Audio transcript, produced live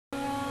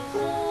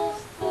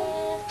What's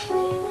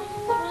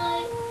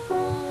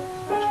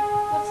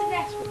the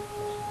next one?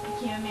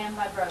 Became a Man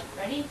by Brother.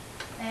 Ready?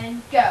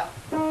 And go.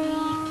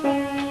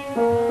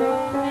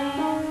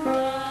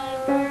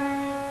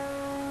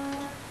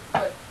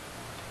 Good.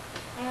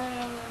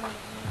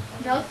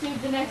 Now let's do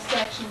the next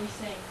section we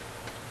sing.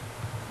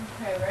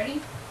 Okay,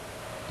 ready?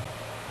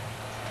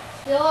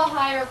 Still a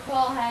higher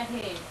call had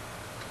he.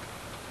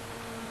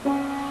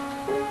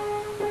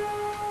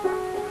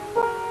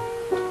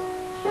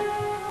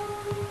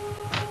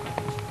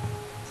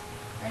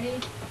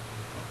 Ready?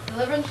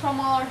 Deliverance from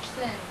all our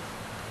sins.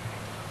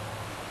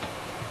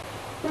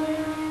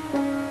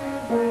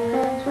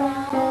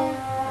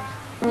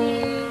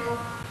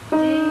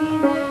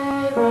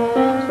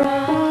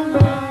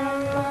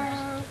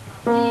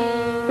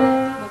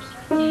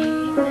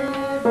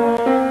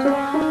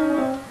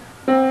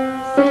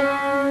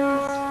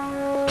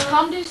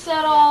 Come to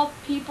set all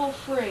people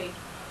free.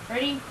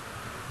 Ready?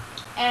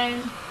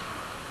 And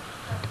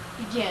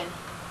begin.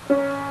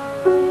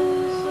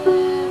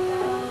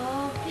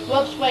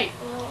 Whoops, wait.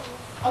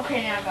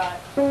 Okay, now I got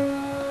it.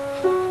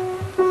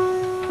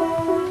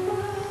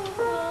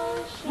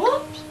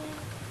 Whoops.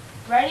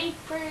 Ready?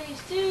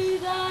 Praise to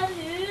God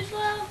whose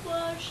love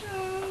was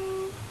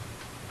shown.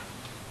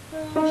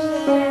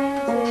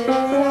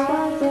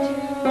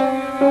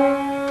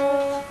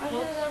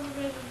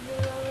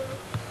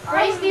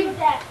 Praise be with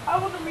that. I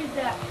want to read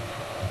that.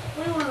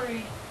 What do you want to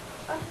read?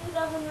 I think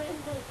I want to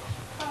read the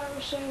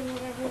power saying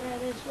whatever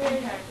that is. Where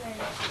is it?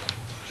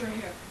 It's right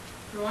here.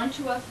 For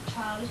unto us a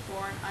child is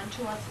born,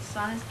 unto us a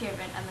son is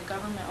given, and the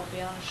government will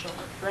be on his shoulders.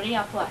 Ready?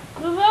 I'll play.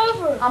 Move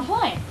over. I'm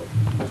playing.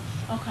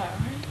 Okay,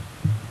 ready?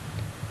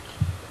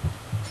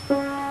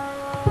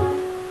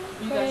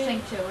 You gotta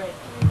sing too, right?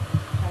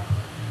 Okay.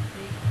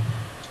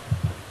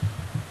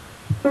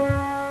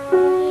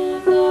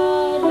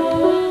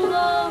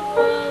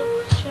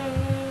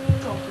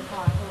 Go too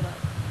high, hold up.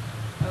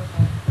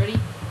 Okay, ready,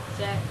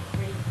 set,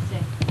 ready,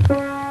 sing.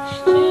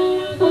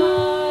 To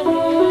God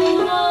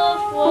whose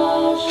love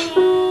was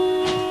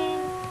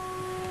shown.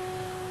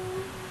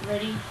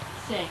 Ready,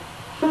 sing.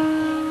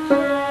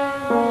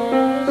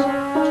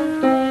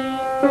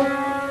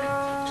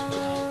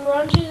 For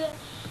unto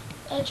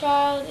a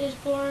child is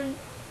born,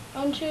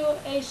 unto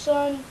a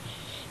son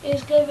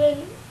is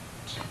given,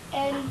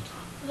 and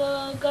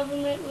the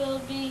government will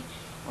be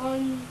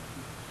on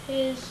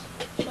his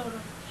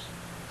shoulders.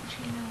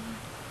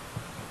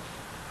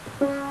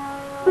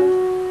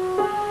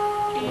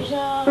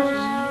 Jesus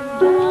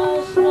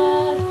just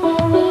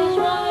left his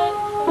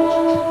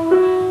rightful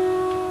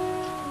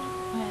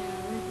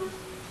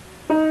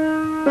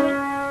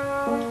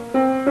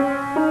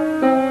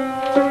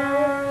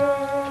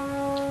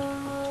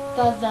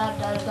Da da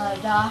da da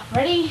da.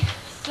 Ready,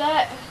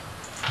 set.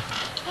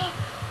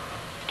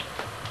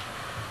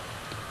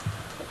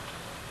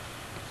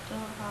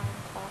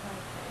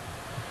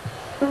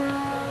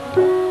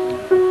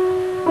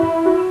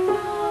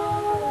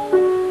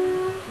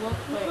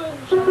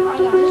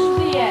 This is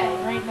the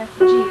A, right next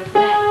to G is A.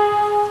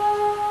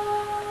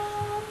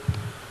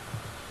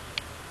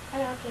 I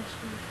got this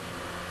one.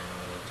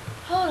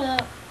 Hold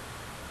up.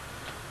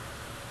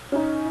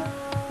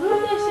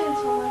 Move this in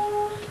somewhere.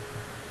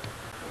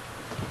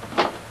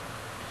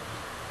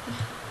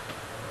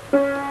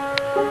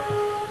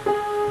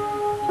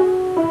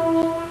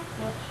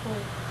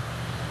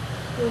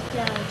 Goes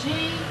down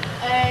G,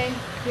 A,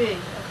 B.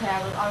 Okay,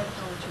 I was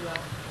going too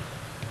low.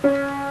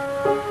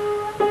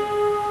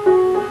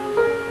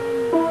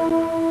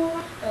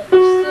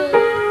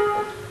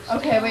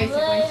 Okay, wait a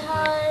second.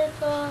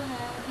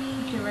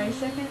 Okay, ready a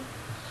second?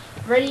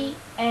 Ready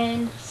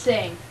and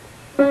sing.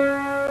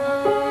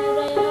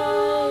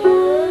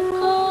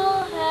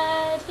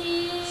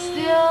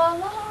 Still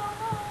alive.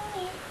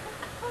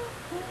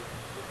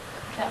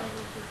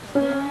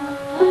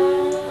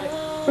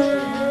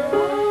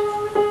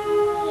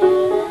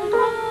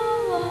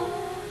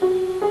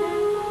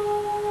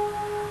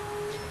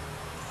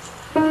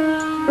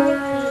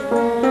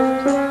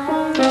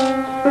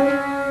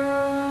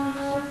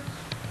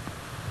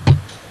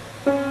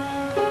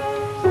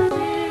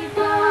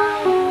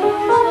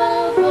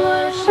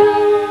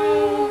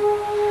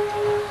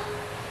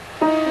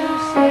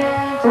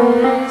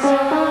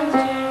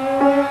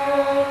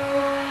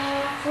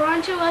 For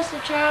unto us a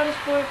child is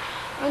born,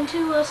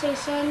 unto us a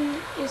son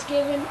is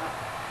given,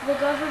 the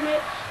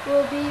government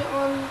will be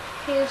on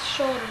his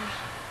shoulders.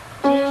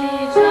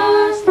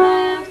 Jesus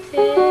left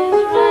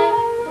his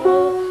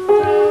rightful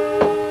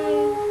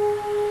throne.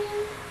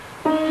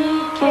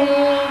 He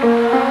came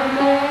a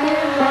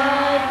man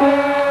by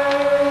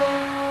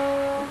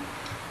birth.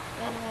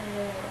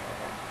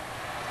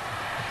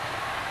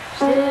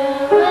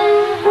 Still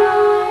a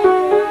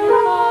higher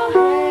call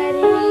had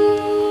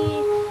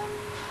he,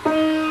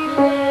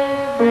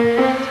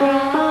 deliverance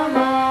from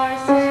our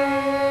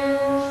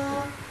sins.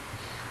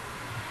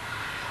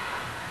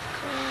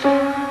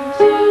 Come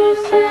to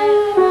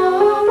set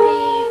all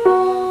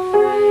people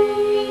free.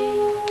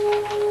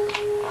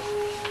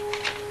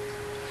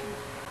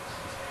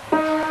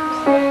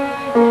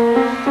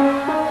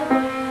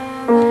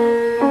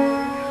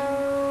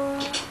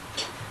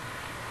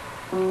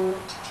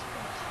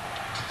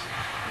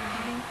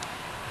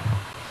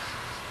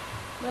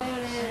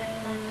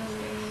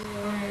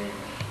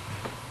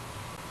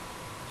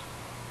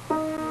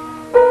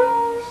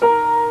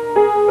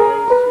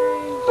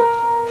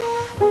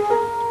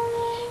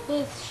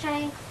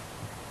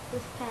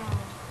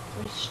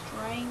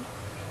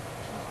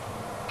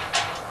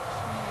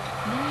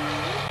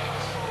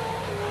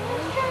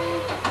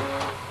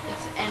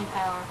 and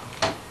power.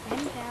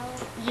 And power.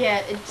 Yeah,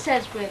 it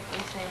says with,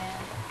 they say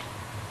and.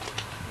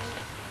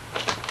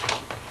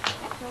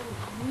 So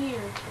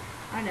weird.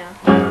 I know.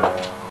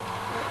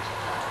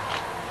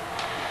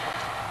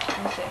 Let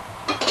me see.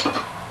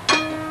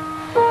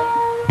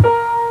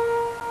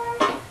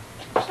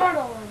 Start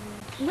all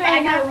over. Wait,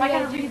 I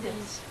gotta read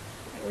this.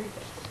 I gotta read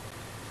this.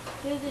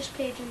 Do this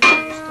page and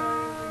then start.